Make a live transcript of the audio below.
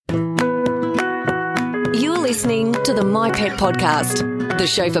listening to the My Pet Podcast, the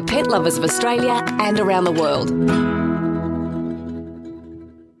show for pet lovers of Australia and around the world.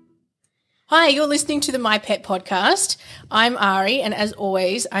 Hi, you're listening to the My Pet Podcast. I'm Ari, and as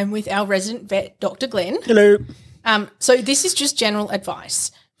always, I'm with our resident vet, Dr. Glenn. Hello. So this is just general advice.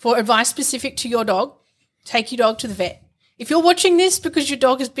 For advice specific to your dog, take your dog to the vet. If you're watching this because your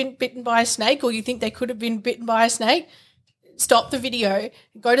dog has been bitten by a snake or you think they could have been bitten by a snake, stop the video,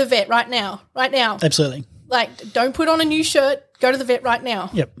 go to the vet right now. Absolutely. Like, don't put on a new shirt, go to the vet right now.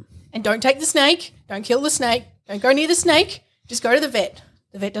 Yep. And don't take the snake, don't kill the snake, don't go near the snake, just go to the vet.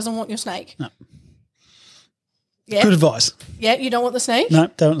 The vet doesn't want your snake. No. Yeah? Good advice. Yeah, you don't want the snake? No,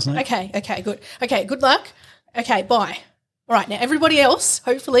 don't want the snake. Okay, good. Okay, good luck. Okay, bye. All right, now everybody else,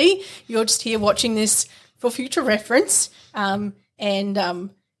 hopefully you're just here watching this for future reference.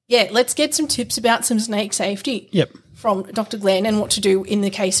 Let's get some tips about some snake safety. Yep. From Dr. Glenn and what to do in the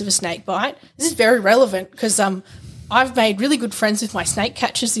case of a snake bite. This is very relevant because I've made really good friends with my snake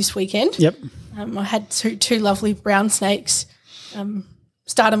catchers this weekend. Yep. I had two lovely brown snakes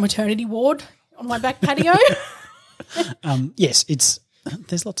start a maternity ward on my back patio. Yes,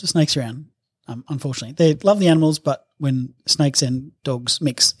 there's lots of snakes around, unfortunately. They're lovely animals, but when snakes and dogs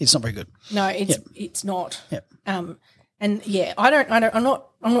mix, it's not very good. No, it's not. Yep.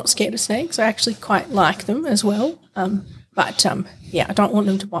 I'm not scared of snakes. I actually quite like them as well. I don't want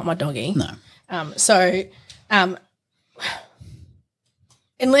them to bite my doggy. No.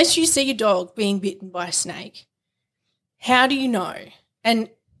 Unless you see your dog being bitten by a snake, how do you know? And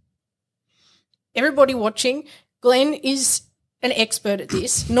everybody watching, Glenn is an expert at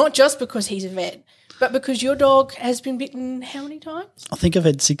this, not just because he's a vet, but because your dog has been bitten how many times? I think I've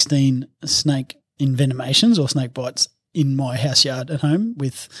had 16 snake envenomations or snake bites in my house yard at home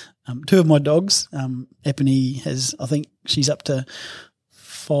with two of my dogs. Epony I think she's up to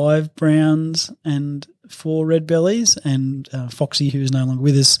 5 browns and 4 red bellies, and Foxy, who is no longer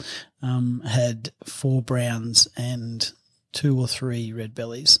with us, had 4 browns and 2 or 3 red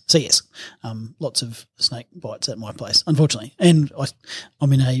bellies. So yes, lots of snake bites at my place, unfortunately. And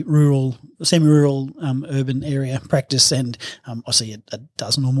I'm in a semi-rural urban area practice, and I see a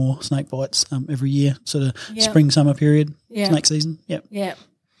dozen or more snake bites every year, sort of spring, summer period, snake season. Yep. Yeah.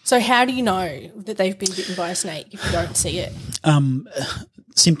 So how do you know that they've been bitten by a snake if you don't see it?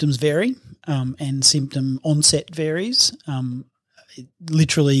 Symptoms vary, and symptom onset varies.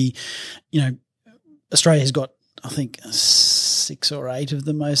 Literally, Australia has got, I think, 6 or 8 of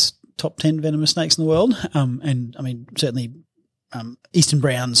the most top 10 venomous snakes in the world. And I mean, certainly eastern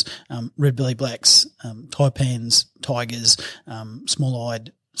browns, red belly blacks, taipans, tigers,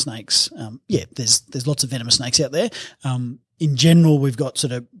 small-eyed snakes. There's lots of venomous snakes out there. In general, we've got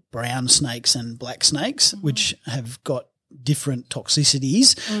sort of brown snakes and black snakes, which have got different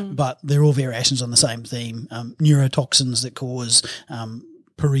toxicities, but they're all variations on the same theme. Neurotoxins that cause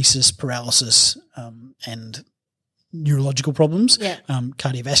paresis, paralysis, and neurological problems,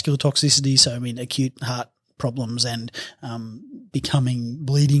 cardiovascular toxicity, so acute heart problems and becoming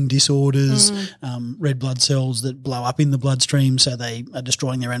bleeding disorders, red blood cells that blow up in the bloodstream, so they are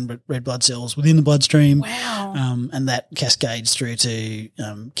destroying their own red blood cells within the bloodstream. Wow. And that cascades through to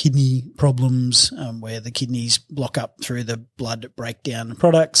kidney problems, where the kidneys block up through the blood breakdown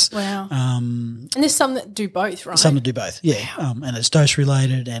products. Wow. And there's some that do both, right? Some that do both, yeah. Wow. And it's dose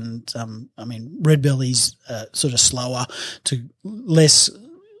related, and red bellies sort of slower to less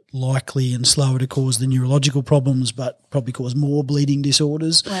likely and slower to cause the neurological problems, but probably cause more bleeding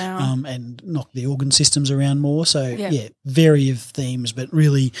disorders. Wow. And knock the organ systems around more. So, vary of themes, but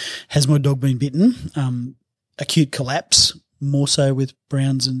really, has my dog been bitten? Acute collapse, more so with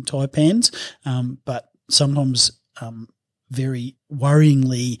browns and taipans, but sometimes very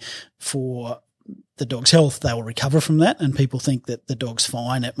worryingly for the dog's health, they will recover from that, and people think that the dog's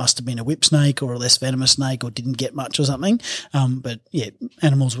fine. It must have been a whip snake or a less venomous snake or didn't get much or something.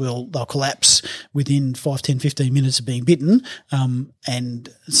 Animals they'll collapse within 5, 10, 15 minutes of being bitten, and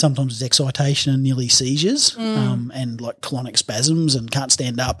sometimes it's excitation and nearly seizures, and like colonic spasms and can't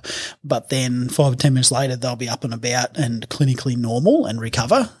stand up. But then 5 or 10 minutes later, they'll be up and about and clinically normal and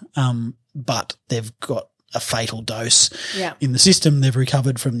recover, but they've got a fatal dose in the system. They've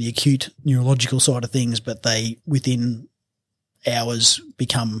recovered from the acute neurological side of things, but they, within hours,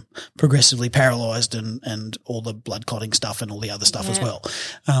 become progressively paralysed and all the blood clotting stuff and all the other stuff as well.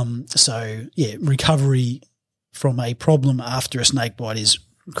 Recovery from a problem after a snake bite is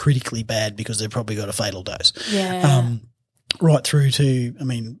critically bad because they've probably got a fatal dose. Yeah. Right through to,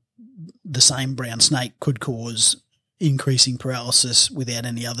 the same brown snake could cause increasing paralysis without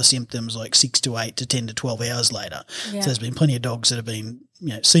any other symptoms, like 6 to 8 to 10 to 12 hours later. Yeah. So there's been plenty of dogs that have been,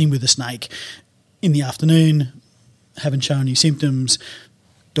 seen with a snake in the afternoon, haven't shown any symptoms,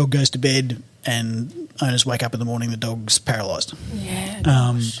 dog goes to bed and owners wake up in the morning, the dog's paralysed.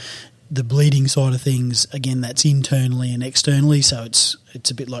 Yeah. The bleeding side of things, again, that's internally and externally, so it's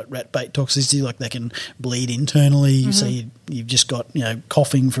a bit like rat bait toxicity, like they can bleed internally. So you've just got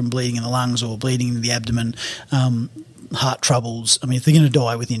coughing from bleeding in the lungs or bleeding in the abdomen, heart troubles. I mean, if they're going to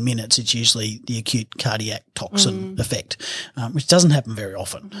die within minutes, it's usually the acute cardiac toxin effect, which doesn't happen very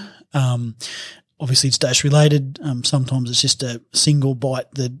often. Obviously, it's dose related. Sometimes it's just a single bite.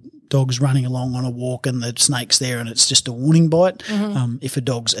 The dog's running along on a walk and the snake's there and it's just a warning bite. If a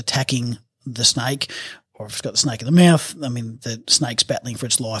dog's attacking the snake or if it's got the snake in the mouth, I mean, the snake's battling for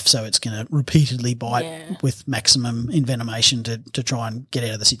its life, so it's going to repeatedly bite with maximum envenomation to try and get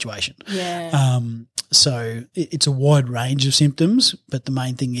out of the situation. So it's a wide range of symptoms, but the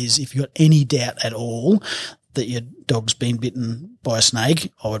main thing is if you've got any doubt at all that your dog's been bitten by a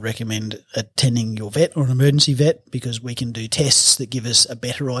snake, I would recommend attending your vet or an emergency vet, because we can do tests that give us a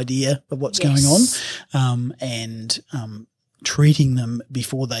better idea of what's going on, and treating them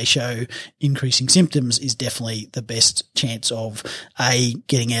before they show increasing symptoms is definitely the best chance of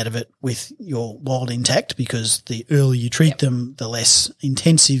getting out of it with your wild intact, because the earlier you treat them, the less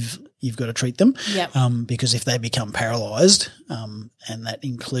intensive you've got to treat them, because if they become paralysed, and that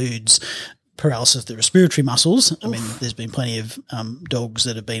includes paralysis of the respiratory muscles. I mean, there's been plenty of dogs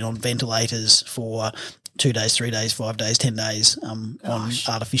that have been on ventilators for 2 days, 3 days, 5 days, 10 days on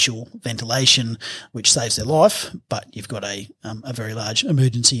artificial ventilation, which saves their life, but you've got a very large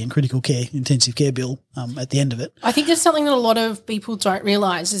emergency and critical care, intensive care bill at the end of it. I think there's something that a lot of people don't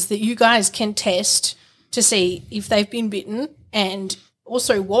realise is that you guys can test to see if they've been bitten and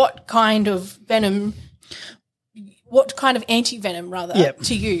also what kind of anti-venom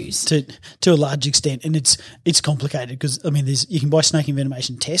to use. To a large extent, and it's complicated because, I mean, you can buy snake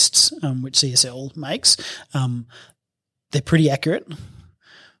envenomation tests, which CSL makes. They're pretty accurate,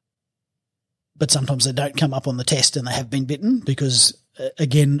 but sometimes they don't come up on the test and they have been bitten because,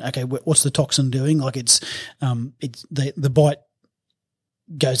 again, okay, what's the toxin doing? Like it's the bite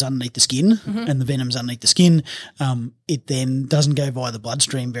goes underneath the skin and the venom's underneath the skin. It then doesn't go via the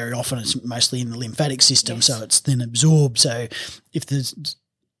bloodstream very often. It's mostly in the lymphatic system, so it's then absorbed. So if the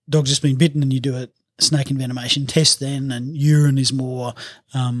dog's just been bitten and you do a snake envenomation test then, and urine is more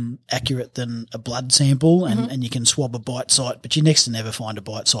accurate than a blood sample, and you can swab a bite site, but you next to never find a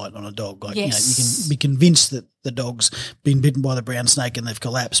bite site on a dog. Like you can be convinced that the dog's been bitten by the brown snake and they've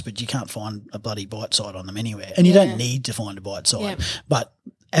collapsed, but you can't find a bloody bite site on them anywhere. And you don't need to find a bite site, but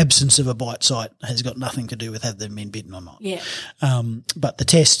absence of a bite site has got nothing to do with have them been bitten or not. But the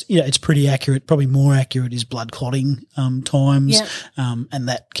test, it's pretty accurate. Probably more accurate is blood clotting times, and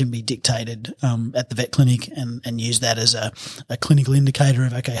that can be dictated at the vet clinic and use that as a clinical indicator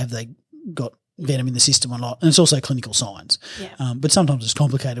of, okay, have they got venom in the system or not? And it's also clinical signs. But sometimes it's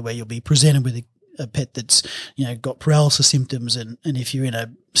complicated where you'll be presented with a pet that's got paralysis symptoms, and if you're in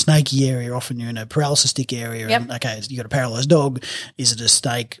a snaky area, often you're in a paralysis tick area, and okay, you got a paralysed dog, is it a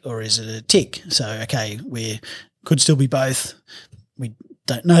snake or is it a tick? So okay, we could still be both. We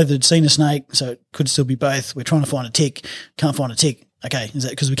don't know that it's seen a snake, so it could still be both. We're trying to find a tick, can't find a tick. Okay, is that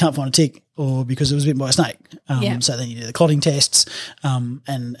because we can't find a tick or because it was bitten by a snake? So then you do the clotting tests,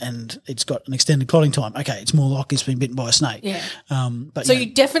 and it's got an extended clotting time. Okay, it's more likely it's been bitten by a snake. But so you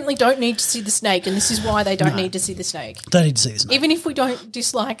definitely don't need to see the snake, and this is why they don't need to see the snake. Don't need to see the snake. Even if we don't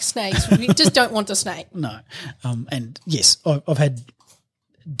dislike snakes, we just don't want a snake. No. And yes, I've had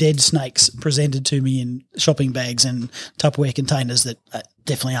dead snakes presented to me in shopping bags and Tupperware containers that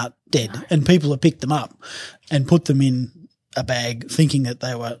definitely aren't dead, and people have picked them up and put them in a bag thinking that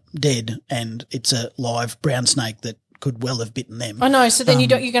they were dead, and it's a live brown snake that could well have bitten them. I know. So then you're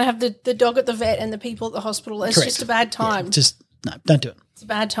going to have the dog at the vet and the people at the hospital. It's Correct. just a bad time. No, don't do it. It's a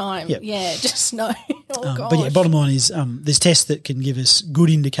bad time. Just no. Oh, gosh. But yeah, bottom line is there's tests that can give us good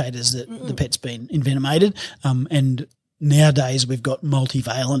indicators that the pet's been envenomated, and nowadays we've got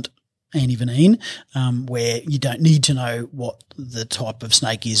multivalent antivenin, where you don't need to know what the type of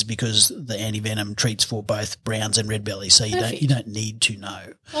snake is because the antivenom treats for both browns and red bellies, so you don't need to know.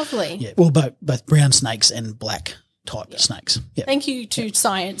 Lovely. Yeah, well, both brown snakes and black type snakes. Yeah. Thank you to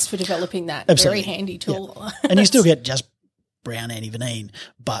science for developing that. Absolutely. Very handy tool. Yeah. And you still get just brown antivenin,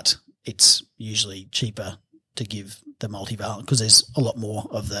 but it's usually cheaper to give the multivalent because there's a lot more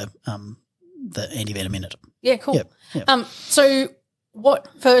of the antivenom in it. Yeah, cool. Yeah. So what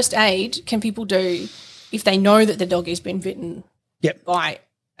first aid can people do if they know that the dog has been bitten by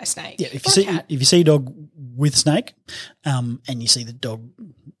a snake? Yeah, if you see a dog with snake, and you see the dog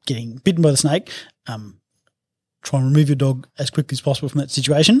getting bitten by the snake, try and remove your dog as quickly as possible from that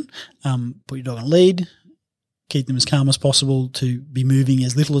situation. Put your dog on a lead, keep them as calm as possible to be moving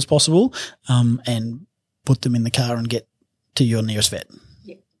as little as possible, and put them in the car and get to your nearest vet.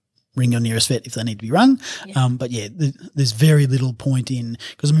 Yeah. Ring your nearest vet if they need to be rung. Yeah. But yeah, there's very little point in,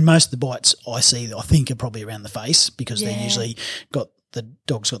 because I mean, most of the bites I see, I think, are probably around the face, because they're usually the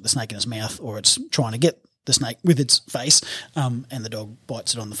dog's got the snake in its mouth, or it's trying to get the snake with its face, and the dog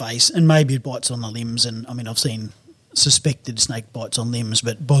bites it on the face, and maybe it bites on the limbs. And I mean, I've seen suspected snake bites on limbs,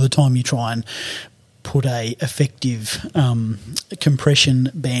 but by the time you try and put a effective compression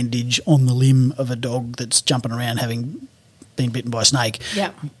bandage on the limb of a dog that's jumping around having been bitten by a snake,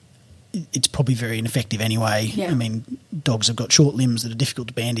 it's probably very ineffective anyway. I mean, dogs have got short limbs that are difficult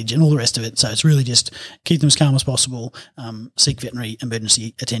to bandage and all the rest of it, so it's really just keep them as calm as possible, seek veterinary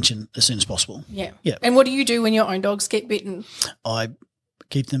emergency attention as soon as possible. Yeah. And what do you do when your own dogs get bitten? I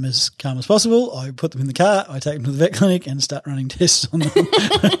keep them as calm as possible. I put them in the car, I take them to the vet clinic and start running tests on them.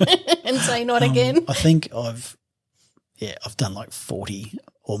 And say not again? I think I've done like 40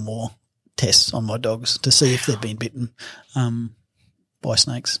 or more tests on my dogs to see if they've been bitten by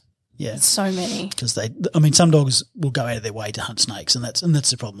snakes. Yeah, so many. Because some dogs will go out of their way to hunt snakes, and that's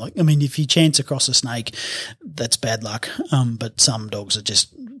the problem. Like, I mean, if you chance across a snake, that's bad luck. But some dogs are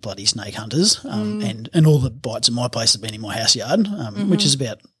just bloody snake hunters. And all the bites in my place have been in my house yard, which is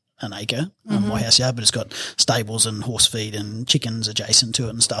about an acre, my house yard, but it's got stables and horse feed and chickens adjacent to it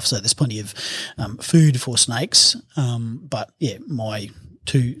and stuff. So there's plenty of food for snakes. But yeah, my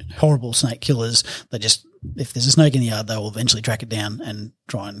two horrible snake killers, if there's a snake in the yard, they will eventually track it down and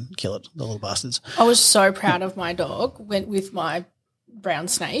try and kill it, the little bastards. I was so proud of my dog with my brown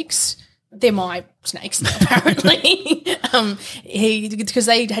snakes. They're my snakes now, apparently. Because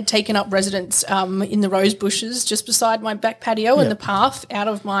they had taken up residence in the rose bushes just beside my back patio and the path out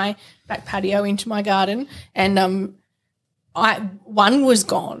of my back patio into my garden. And one was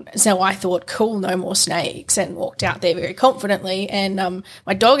gone, so I thought, cool, no more snakes, and walked out there very confidently. And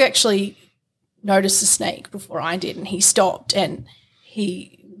my dog actually noticed the snake before I did, and he stopped and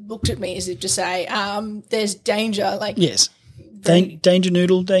he looked at me as if to say, there's danger. Like, yes. Danger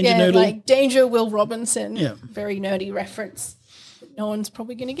Noodle. Like Danger Will Robinson. Yeah. Very nerdy reference that no one's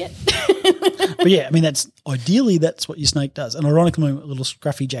probably going to get. But yeah, I mean, that's what your snake does. And ironically, little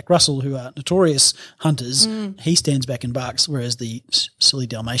scruffy Jack Russell, who are notorious hunters, he stands back and barks, whereas the silly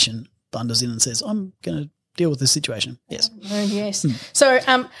Dalmatian thunders in and says, I'm going to deal with this situation. Yes. Oh, yes. So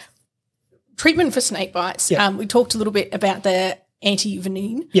treatment for snake bites. Yep. We talked a little bit about the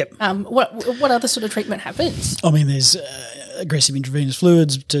anti-venin. Yep. What other sort of treatment happens? I mean, there's aggressive intravenous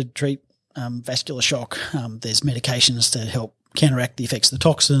fluids to treat vascular shock. There's medications to help counteract the effects of the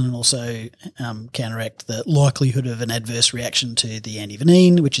toxin, and also counteract the likelihood of an adverse reaction to the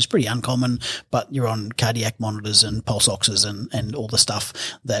antivenin, which is pretty uncommon, but you're on cardiac monitors and pulse oxes and all the stuff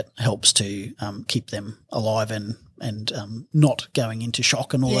that helps to keep them alive and not going into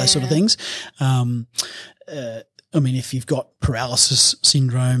shock and all those sort of things. I mean, if you've got paralysis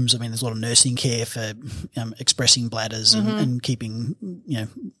syndromes, I mean, there's a lot of nursing care for expressing bladders and keeping,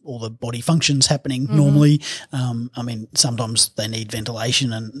 all the body functions happening normally. I mean, sometimes they need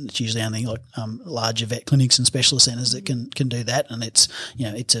ventilation, and it's usually only like larger vet clinics and specialist centres that can do that. And it's,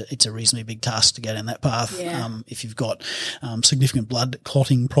 it's a reasonably big task to go down that path. Yeah. If you've got significant blood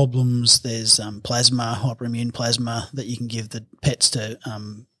clotting problems, there's plasma, hyperimmune plasma that you can give the pets to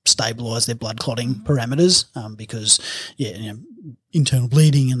stabilise their blood clotting parameters, because internal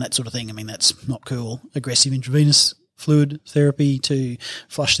bleeding and that sort of thing, I mean, that's not cool. Aggressive intravenous fluid therapy to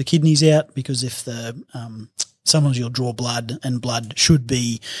flush the kidneys out, because if sometimes you'll draw blood, and blood should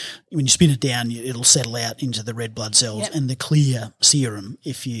be, when you spin it down, it'll settle out into the red blood cells and the clear serum.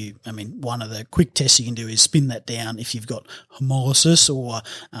 One of the quick tests you can do is spin that down if you've got hemolysis or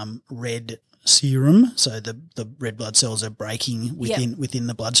red serum, so the red blood cells are breaking within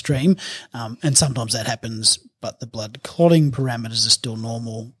the bloodstream, and sometimes that happens, but the blood clotting parameters are still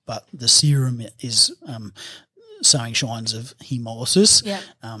normal, but the serum is showing signs of hemolysis,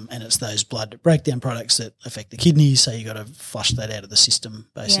 and it's those blood breakdown products that affect the kidneys, so you got to flush that out of the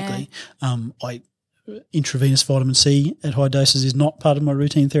system, basically. Intravenous vitamin C at high doses is not part of my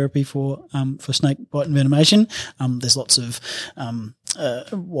routine therapy for snake bite and venomation. There's lots of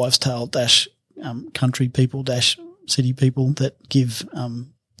wives' tale country people city people that give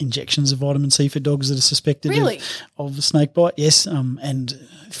injections of vitamin C for dogs that are suspected of a snake bite. Yes, and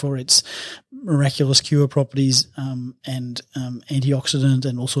for its miraculous cure properties and antioxidant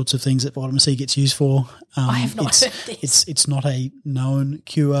and all sorts of things that vitamin C gets used for. I have not heard this. It's not a known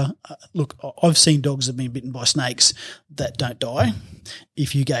cure. Look, I've seen dogs that have been bitten by snakes that don't die.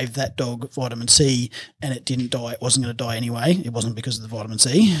 If you gave that dog vitamin C and it didn't die, it wasn't going to die anyway. It wasn't because of the vitamin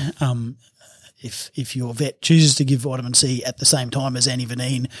C. If your vet chooses to give vitamin C at the same time as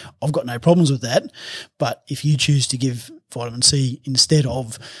antivenin, I've got no problems with that. But if you choose to give vitamin C instead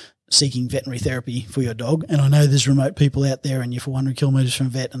of seeking veterinary therapy for your dog, and I know there's remote people out there and you're 400 kilometres from a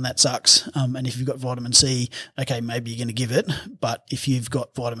vet and that sucks, and if you've got vitamin C, okay, maybe you're going to give it. But if you've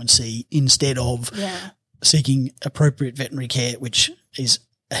got vitamin C instead of seeking appropriate veterinary care, which is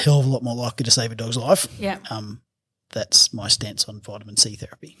a hell of a lot more likely to save a dog's life, that's my stance on vitamin C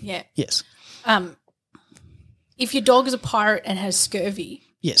therapy. Yeah. Yes. If your dog is a pirate and has scurvy,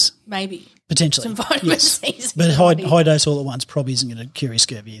 yes, maybe potentially some vitamin C. But high dose all at once probably isn't going to cure your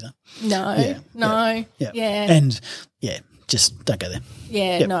scurvy either. No. And just don't go there.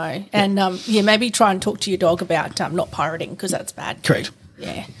 And maybe try and talk to your dog about not pirating because that's bad. Correct.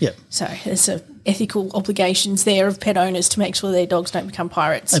 Yeah. Yep. So there's ethical obligations there of pet owners to make sure their dogs don't become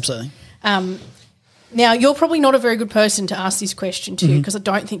pirates. Absolutely. Now, you're probably not a very good person to ask this question to because I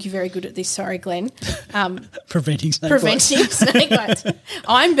don't think you're very good at this. Sorry, Glenn. Preventing snake bites. Snake bites.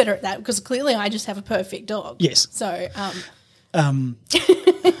 I'm better at that because clearly I just have a perfect dog. Yes. So,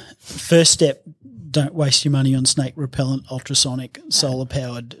 first step, don't waste your money on snake repellent, ultrasonic,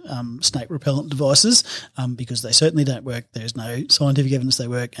 solar-powered snake repellent devices because they certainly don't work. There's no scientific evidence they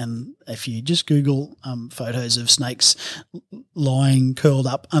work. And if you just Google photos of snakes lying curled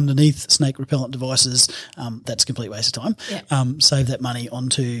up underneath snake repellent devices, that's a complete waste of time. Yeah. Save that money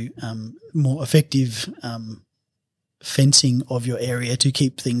onto more effective fencing of your area to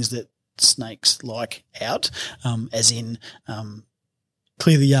keep things that snakes like out, as in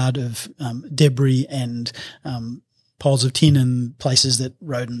clear the yard of debris and piles of tin and places that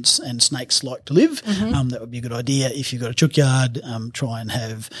rodents and snakes like to live. That would be a good idea. If you've got a chook yard, try and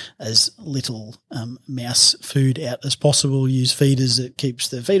have as little mouse food out as possible. Use feeders that keeps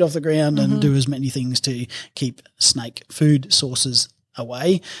the feet off the ground and do as many things to keep snake food sources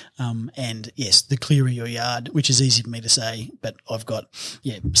away. And yes, the clearer your yard, which is easy for me to say, but I've got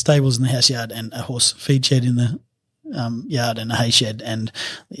stables in the house yard and a horse feed shed in the yard and a hay shed and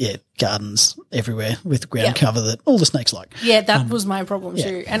gardens everywhere with ground cover that all the snakes like. Yeah, that was my problem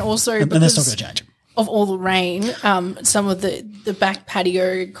too. And also and that's not going to change. Of all the rain, some of the back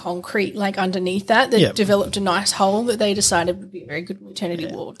patio concrete like underneath that developed a nice hole that they decided would be a very good maternity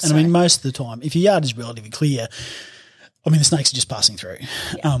ward. And I mean, most of the time, if your yard is relatively clear, I mean, the snakes are just passing through.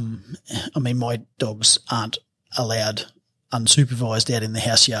 I mean, my dogs aren't allowed unsupervised out in the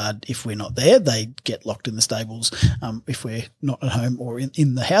house yard if we're not there. They get locked in the stables if we're not at home or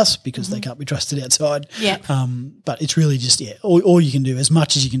in the house because they can't be trusted outside. But it's really just, all you can do, as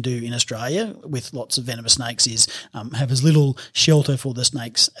much as you can do in Australia with lots of venomous snakes, is have as little shelter for the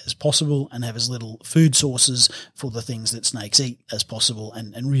snakes as possible and have as little food sources for the things that snakes eat as possible,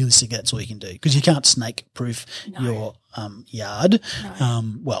 and realistically that's all you can do because you can't snake-proof your yard.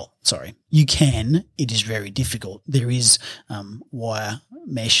 You can. It is very difficult. There is wire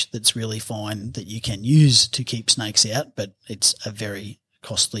mesh that's really fine that you can use to keep snakes out, but it's a very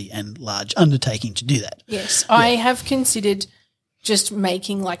costly and large undertaking to do that. Yes, I have considered just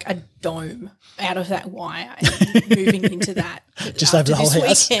making like a dome out of that wire and moving into that. Just over the whole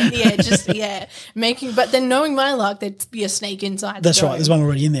house. Weekend. Making, but then knowing my luck, there'd be a snake inside. That's right. There's one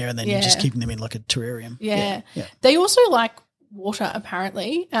already in there, and then you're just keeping them in like a terrarium. Yeah. They also like water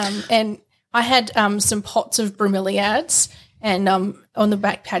apparently, and I had some pots of bromeliads and on the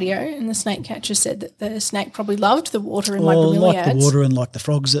back patio, and the snake catcher said that the snake probably loved the water in my bromeliads. Like the water and like the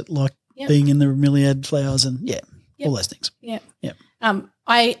frogs that like being in the bromeliad flowers and all those things.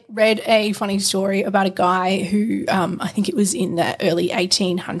 I read a funny story about a guy who I think it was in the early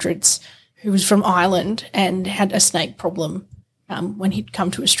 1800s who was from Ireland and had a snake problem when he'd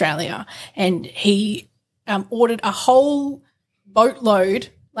come to Australia, and he ordered a whole boatload,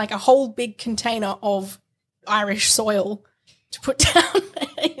 like a whole big container of Irish soil to put down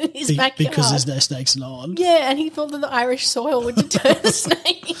in his backyard. Because there's no snakes in Ireland. Yeah, and he thought that the Irish soil would deter the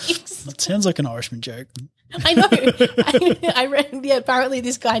snakes. That sounds like an Irishman joke. I know. I read, apparently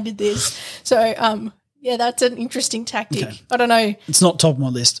this guy did this. So, that's an interesting tactic. Okay. I don't know. It's not top of my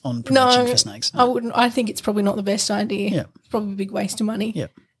list on prevention for snakes. No. I wouldn't. I think it's probably not the best idea. Yeah. It's probably a big waste of money. Yeah.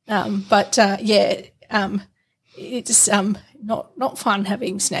 It's not fun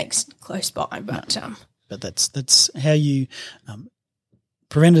having snakes close by, but but that's how you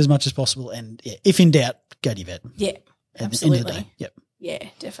prevent it as much as possible. And if in doubt, go to your vet. Yeah, At absolutely. the end of the day. Yep. Yeah,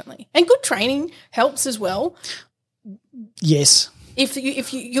 definitely. And good training helps as well. Yes. If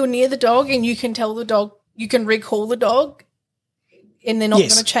you're near the dog and you can tell the dog, you can recall the dog and they're not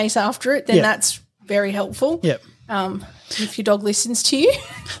Yes. going to chase after it, then Yep. that's very helpful. Yep. If your dog listens to you.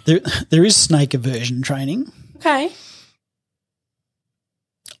 There is snake aversion training. Okay.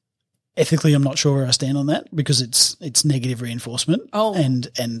 Ethically, I'm not sure where I stand on that because it's negative reinforcement. Oh. And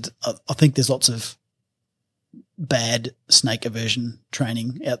I think there's lots of bad snake aversion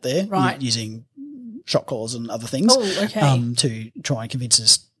training out there, Right. using shock collars and other things, Oh, okay. to try and convince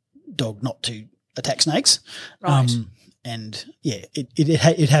this dog not to attack snakes. Right. And yeah,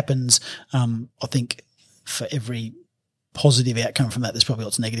 it happens. I think for every positive outcome from that, there's probably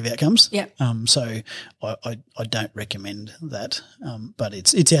lots of negative outcomes. Yeah. So I don't recommend that. But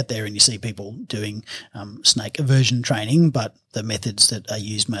it's out there, and you see people doing snake aversion training, but the methods that are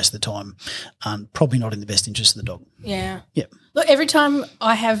used most of the time are probably not in the best interest of the dog. Yeah. Yeah. Look, every time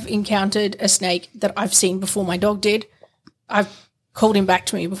I have encountered a snake that I've seen before my dog did, I've called him back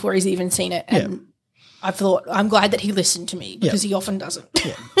to me before he's even seen it. And I've thought, I'm glad that he listened to me because he often doesn't.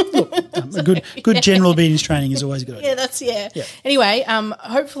 Yeah. Look, a good general obedience training is always a good idea. Yeah. Anyway,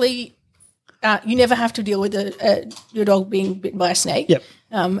 hopefully you never have to deal with your dog being bitten by a snake. Yep.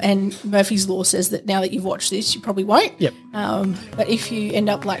 And Murphy's Law says that now that you've watched this, you probably won't. Yep. But if you end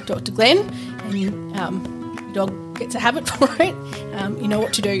up like Dr. Glenn and your dog gets a habit for it, you know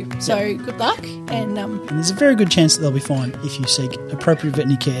what to do. So good luck. And there's a very good chance that they'll be fine if you seek appropriate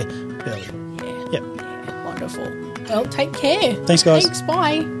veterinary care early. yeah. Yep. Yeah, wonderful. Well, take care. Thanks, guys. Thanks.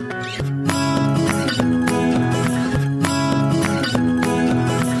 Bye.